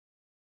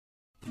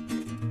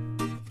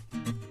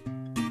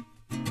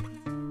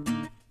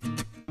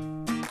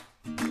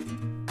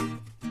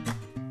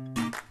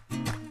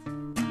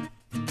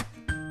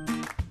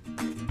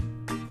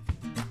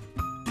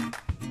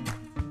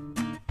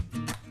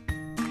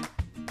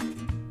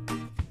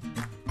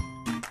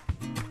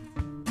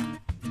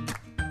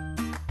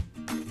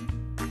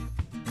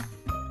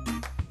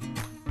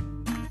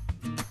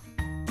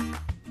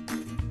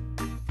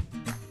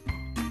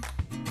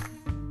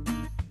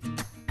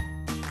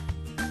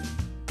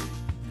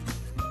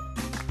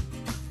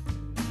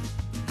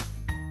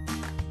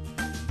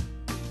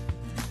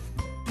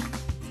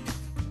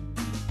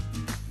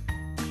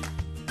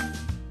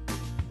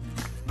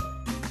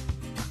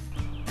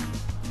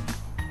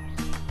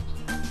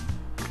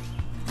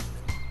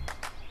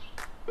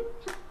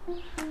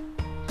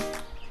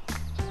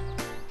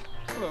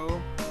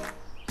Hello.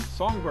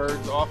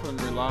 Songbirds often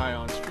rely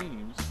on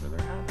streams for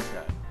their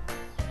habitat.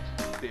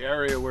 The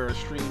area where a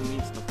stream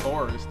meets the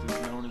forest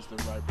is known as the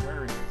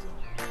riparian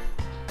zone.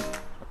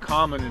 A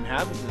common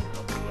inhabitant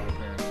of the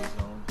riparian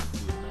zone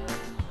is the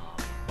American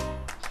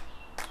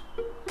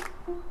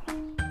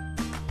robin.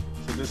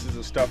 So this is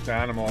a stuffed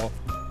animal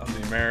of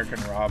the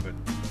American robin.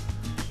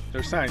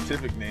 Their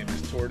scientific name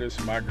is Tortoise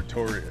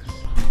migratorius.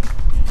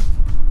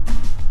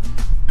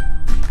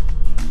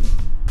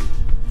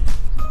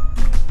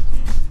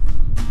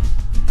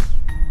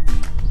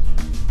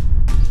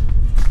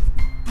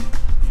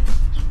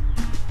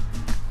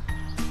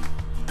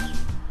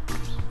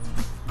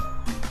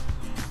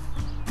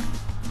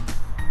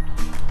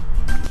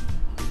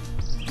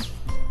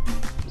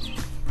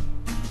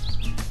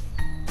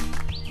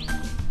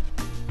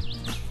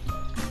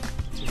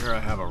 Here I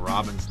have a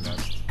robin's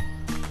nest.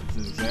 It's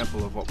an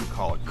example of what we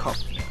call a cup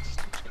nest,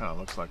 which kind of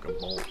looks like a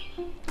bowl.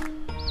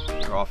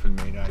 They're often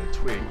made out of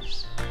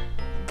twigs,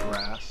 and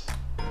grass,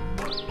 and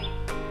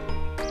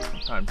mud.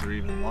 Sometimes they're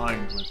even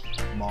lined with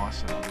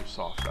moss and other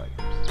soft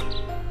items.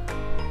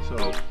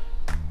 So,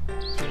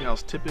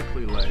 females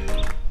typically lay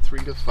 3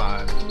 to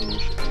 5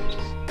 bluish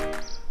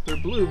eggs. They're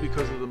blue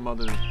because of the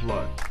mother's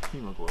blood,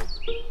 hemoglobin.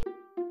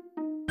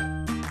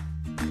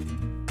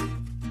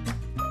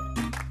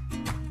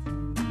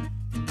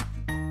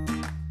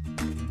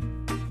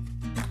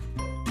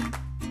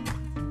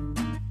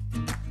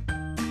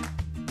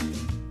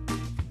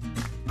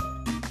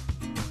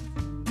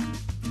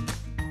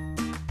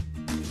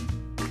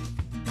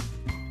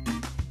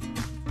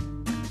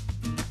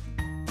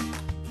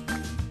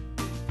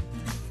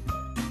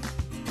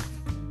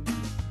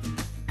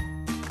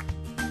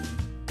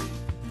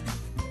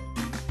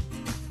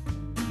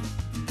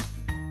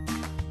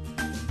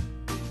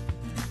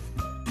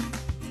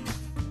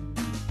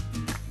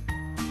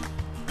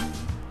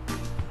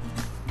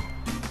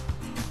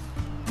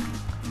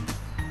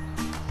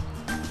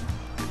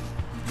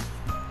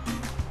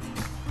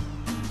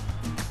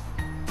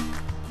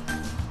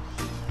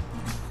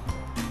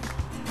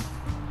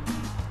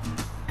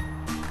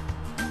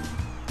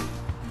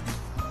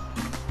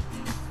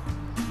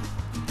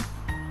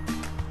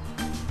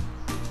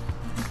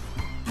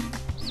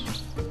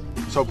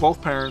 So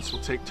both parents will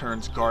take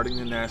turns guarding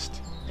the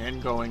nest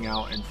and going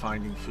out and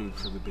finding food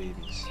for the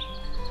babies.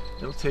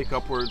 It'll take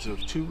upwards of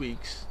 2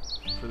 weeks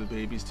for the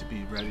babies to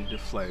be ready to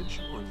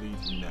fledge or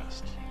leave the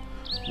nest.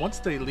 Once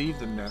they leave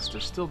the nest, they're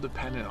still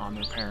dependent on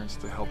their parents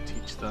to help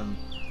teach them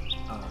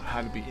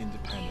how to be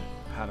independent,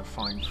 how to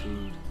find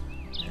food,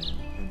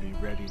 and be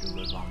ready to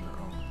live on their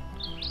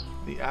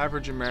own. The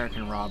average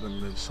American robin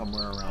lives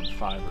somewhere around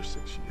 5 or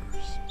 6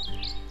 years.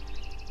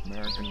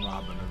 American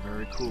robin, a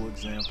very cool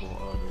example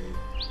of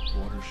a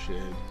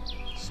watershed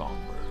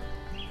songbird.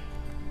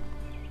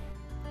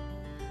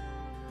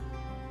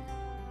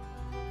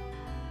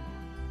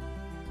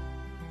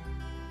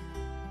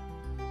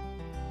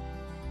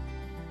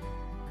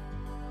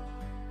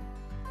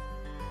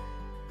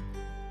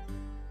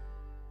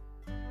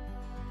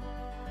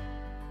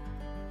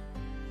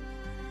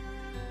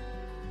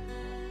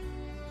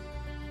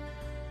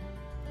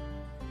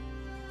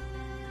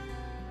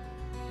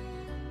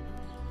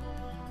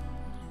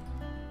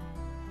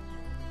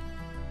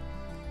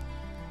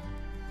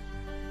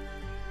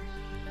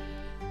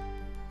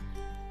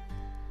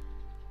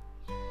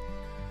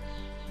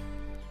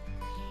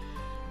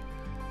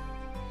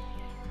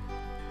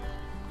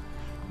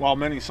 While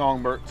many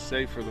songbirds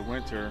stay for the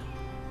winter,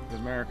 the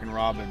American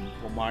robin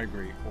will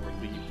migrate or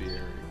leave the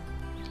area.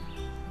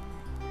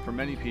 For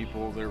many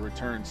people, their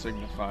return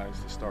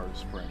signifies the start of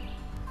spring.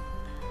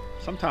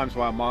 Sometimes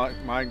while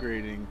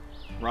migrating,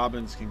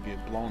 robins can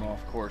get blown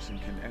off course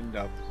and can end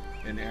up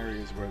in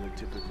areas where they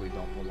typically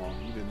don't belong,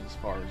 even as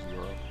far as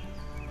Europe.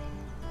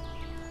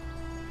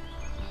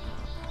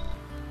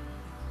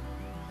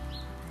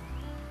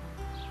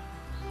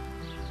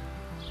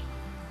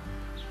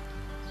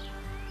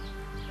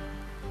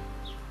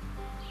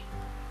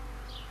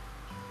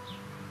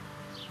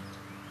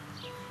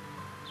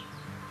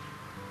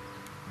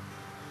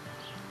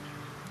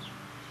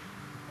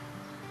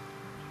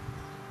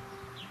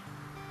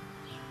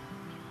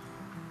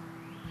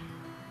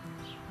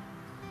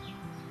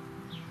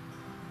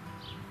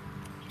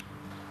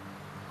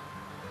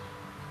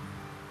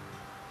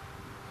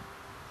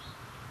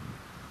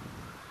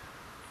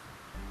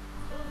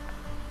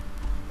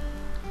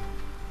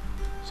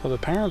 So the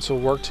parents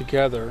will work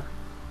together.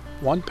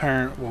 One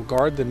parent will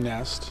guard the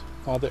nest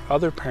while the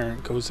other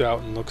parent goes out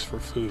and looks for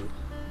food.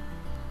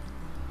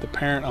 The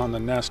parent on the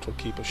nest will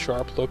keep a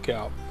sharp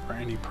lookout for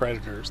any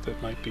predators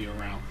that might be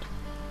around.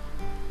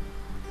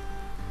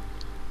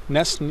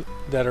 Nests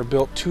that are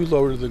built too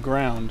low to the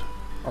ground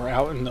or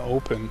out in the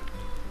open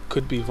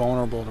could be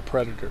vulnerable to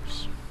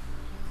predators.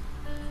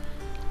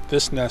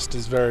 This nest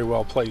is very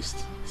well placed.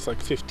 It's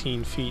like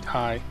 15 feet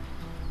high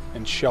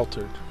and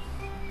sheltered.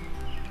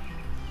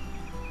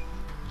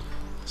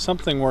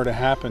 Something were to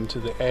happen to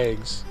the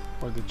eggs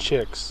or the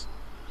chicks,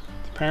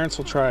 the Parents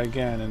will try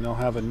again and they'll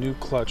have a new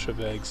clutch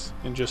of eggs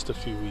in just a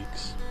few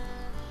weeks.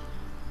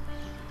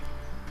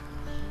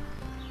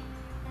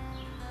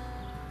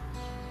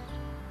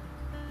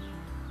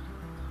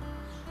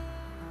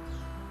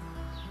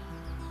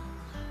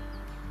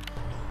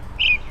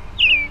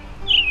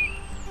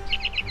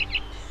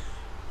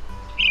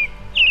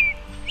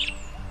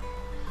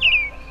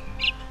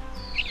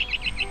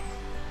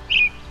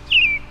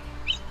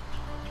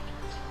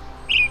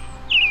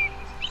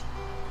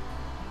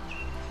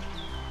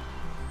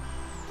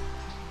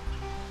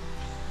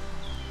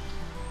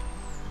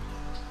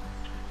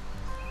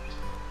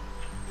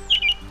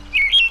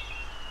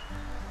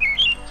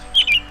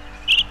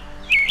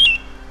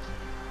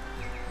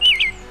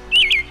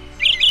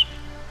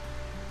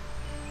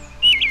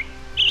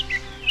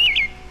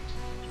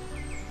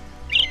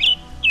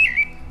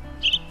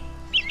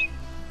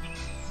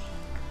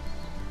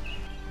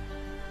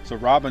 So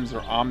robins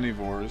are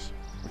omnivores,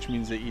 which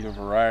means they eat a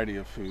variety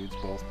of foods,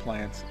 both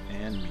plants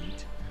and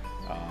meat.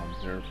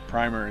 Their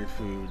primary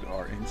food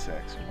are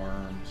insects,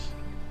 worms,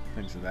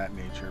 things of that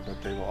nature, but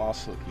they will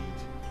also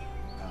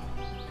eat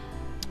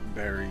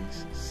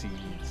berries,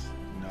 seeds,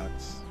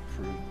 nuts,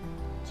 fruit,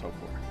 and so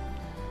forth.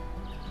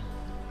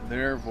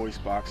 Their voice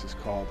box is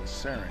called the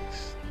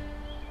syrinx,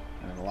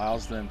 and it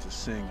allows them to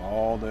sing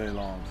all day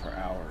long for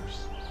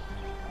hours.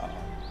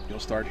 You'll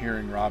start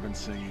hearing robins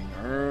singing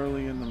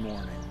early in the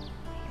morning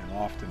and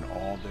often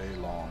all day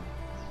long.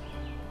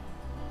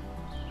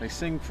 They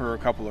sing for a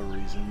couple of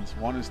reasons.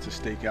 One is to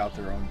stake out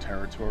their own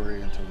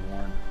territory and to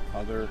warn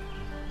other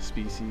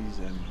species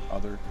and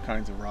other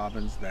kinds of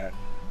robins that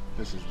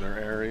this is their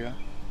area.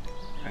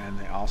 And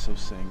they also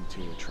sing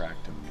to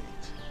attract a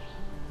mate.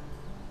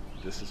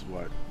 This is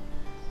what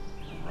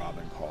a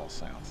robin call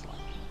sounds like.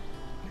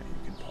 Okay,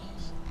 you can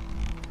pause.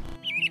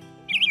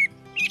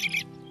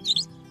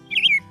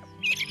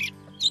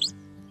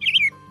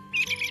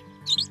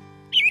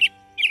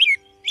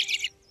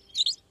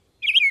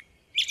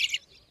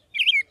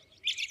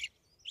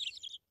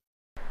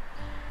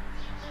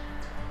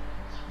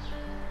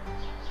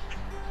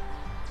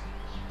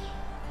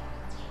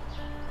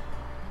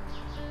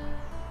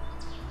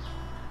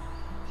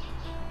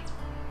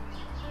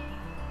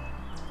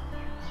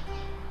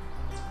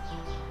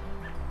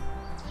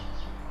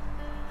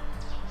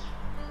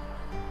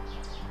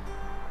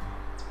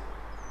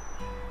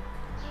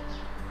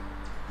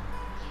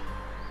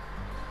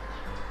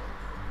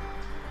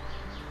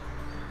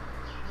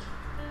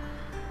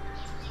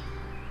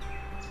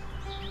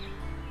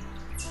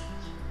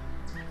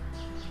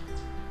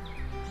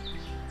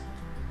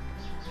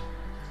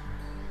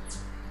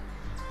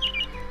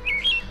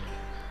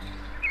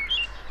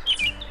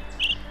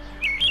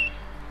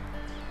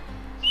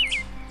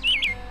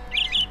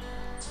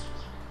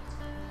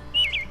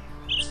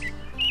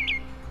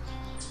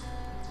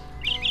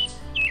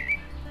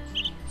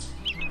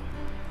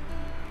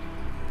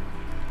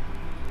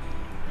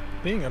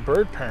 Being a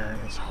bird parent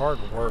is hard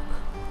work.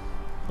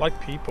 Like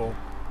people,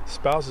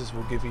 spouses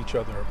will give each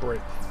other a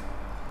break.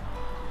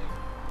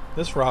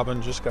 This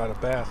robin just got a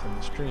bath in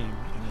the stream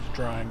and is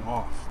drying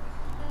off.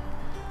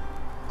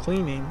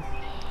 Cleaning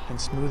and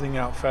smoothing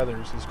out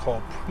feathers is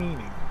called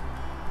preening.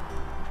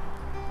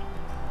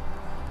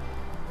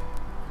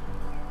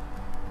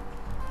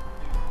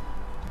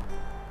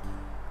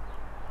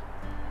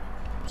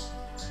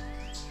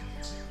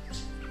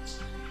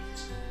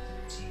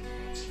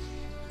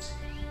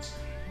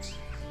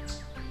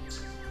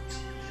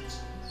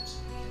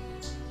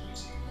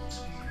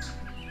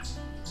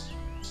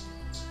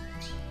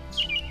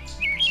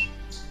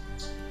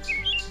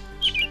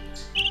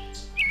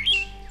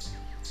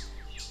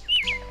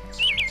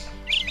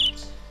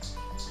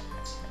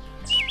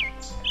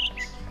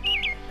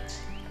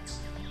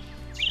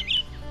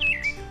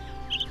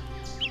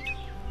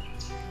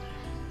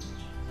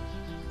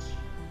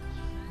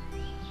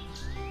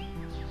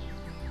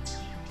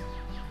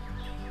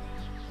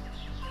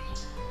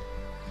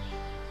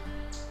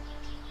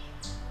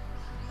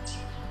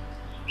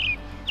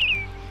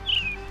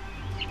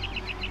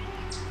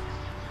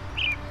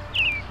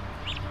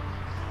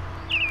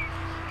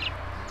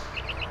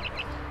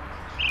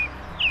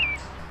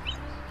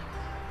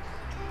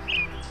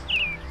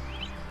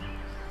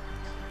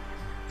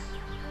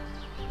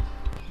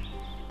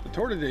 The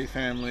Tortidae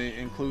family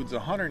includes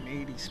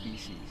 180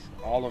 species,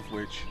 all of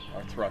which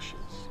are thrushes.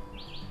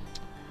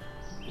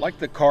 Like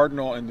the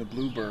cardinal and the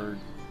bluebird,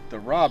 the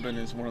robin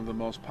is one of the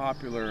most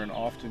popular and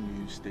often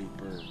used state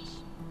birds.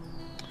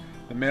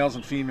 The males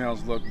and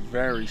females look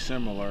very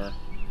similar.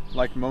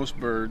 Like most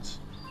birds,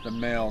 the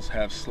males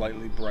have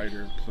slightly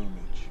brighter plumage.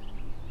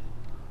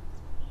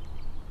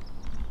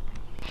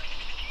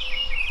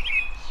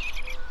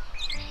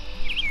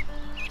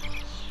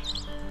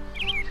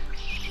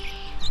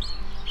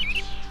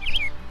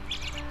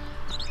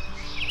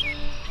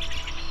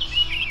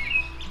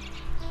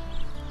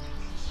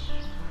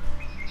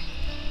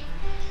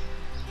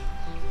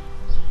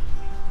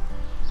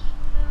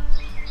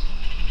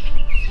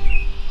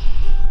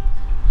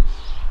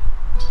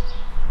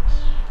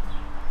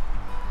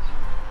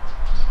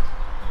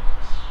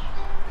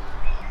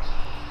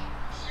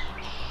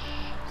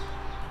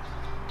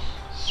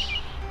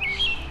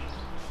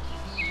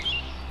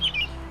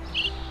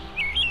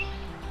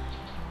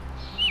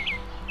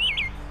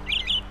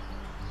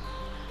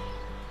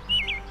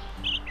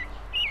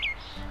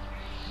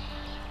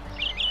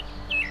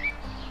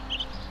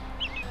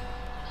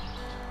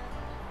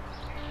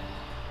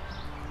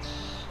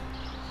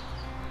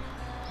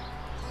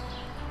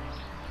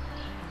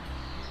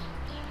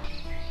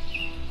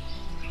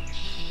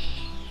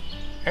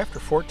 After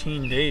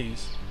 14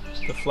 days,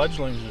 the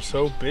fledglings are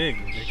so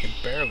big they can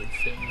barely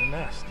fit in the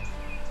nest.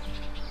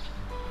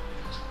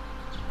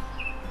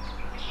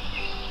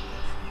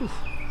 Whew.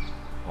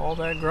 All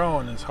that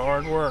growing is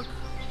hard work.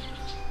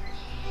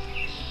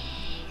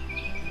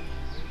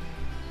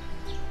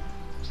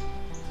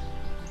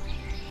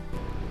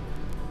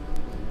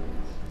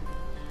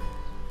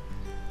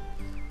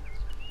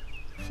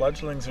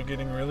 Fledglings are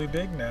getting really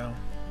big now.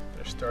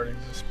 They're starting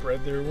to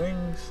spread their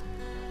wings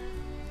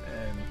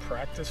and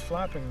practice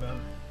flapping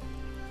them.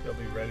 They'll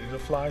be ready to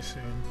fly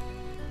soon.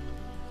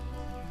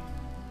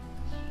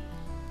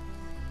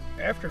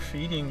 After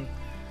feeding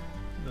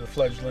the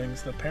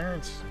fledglings, the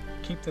parents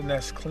keep the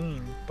nest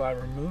clean by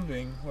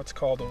removing what's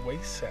called a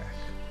waste sack.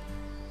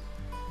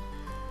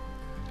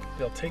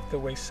 They'll take the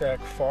waste sack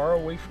far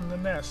away from the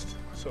nest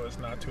so as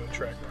not to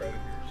attract predators.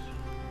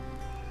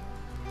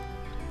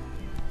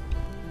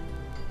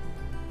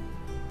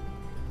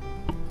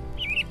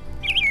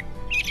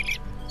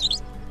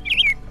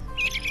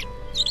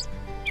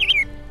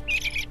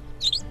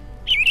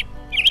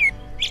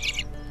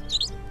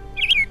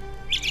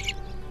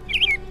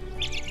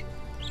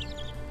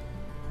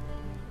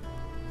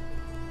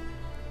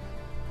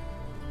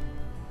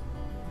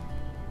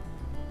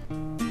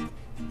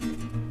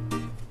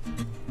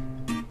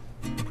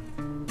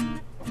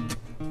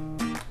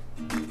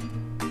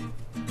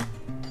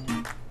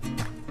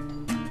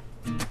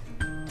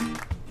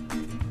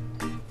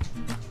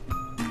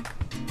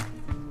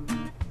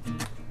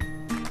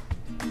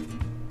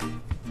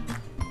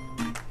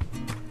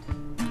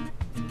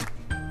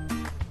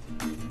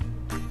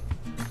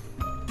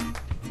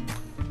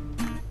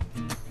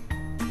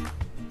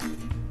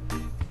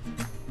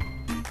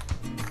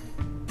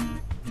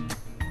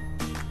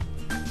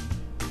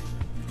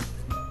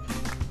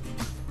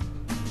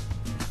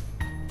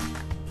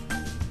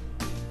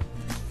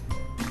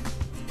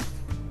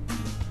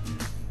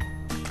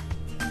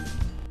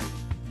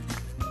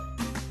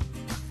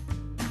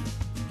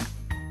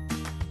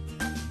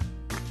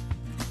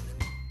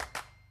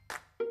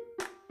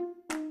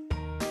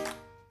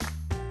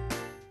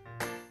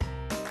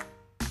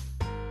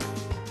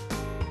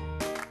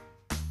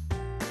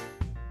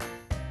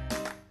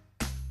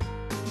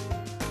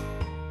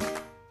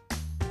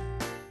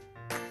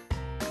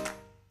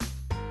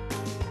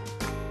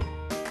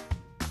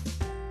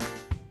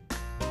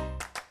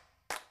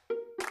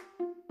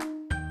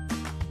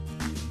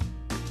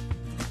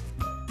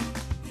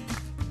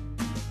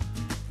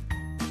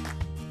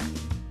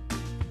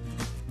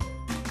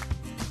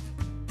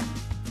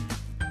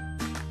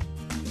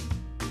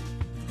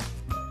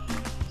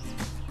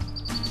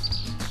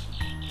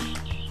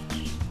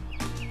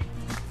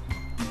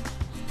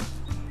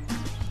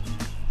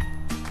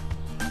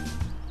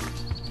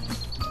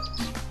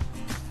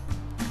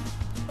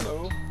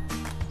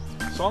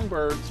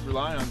 Songbirds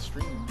rely on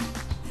streams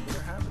for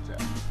their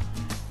habitat.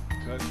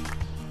 Good.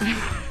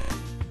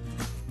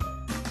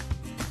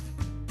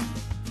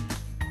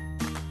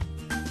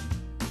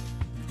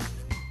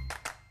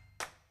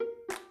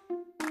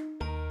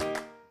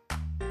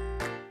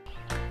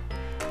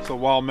 So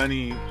while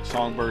many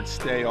songbirds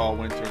stay all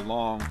winter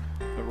long,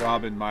 the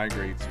robin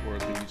migrates or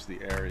leaves the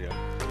area.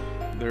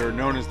 They're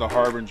known as the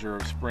harbinger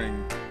of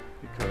spring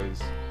because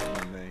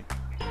when they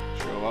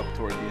show up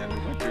toward the end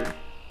of winter,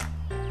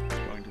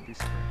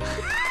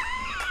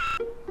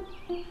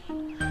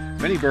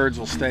 many birds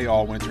will stay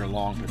all winter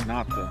long, but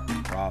not the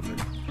robin.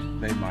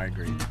 They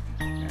migrate,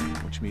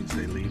 which means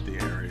they leave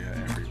the area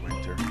every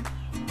winter.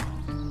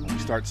 When we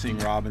start seeing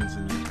robins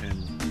in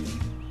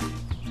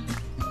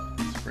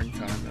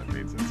springtime, that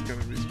means it's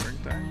going to be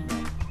springtime? No.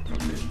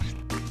 Okay.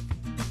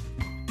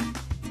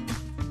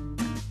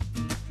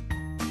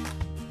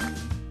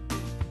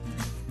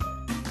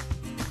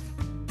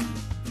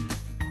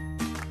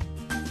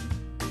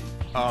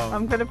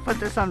 I'm going to put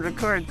this on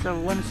record, so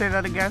want to say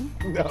that again?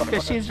 No.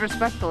 Because she's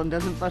respectful and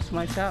doesn't bust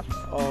my chops.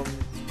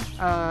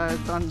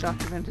 It's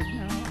undocumented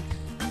now.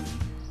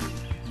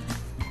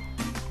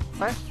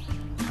 What?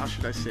 How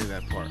should I say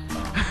that part?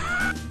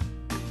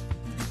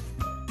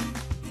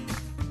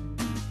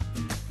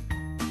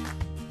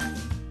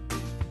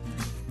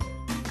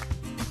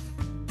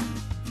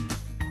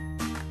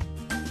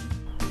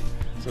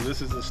 So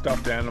this is the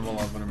stuffed animal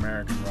of an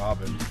American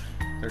robin.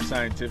 Their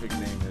scientific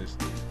name is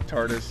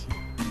Turdus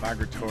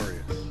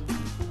migratorius.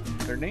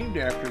 They're named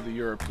after the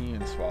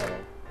European swallow.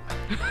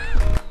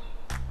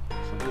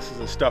 So this is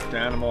a stuffed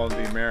animal of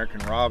the American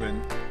robin.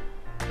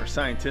 Their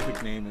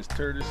scientific name is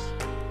Turdus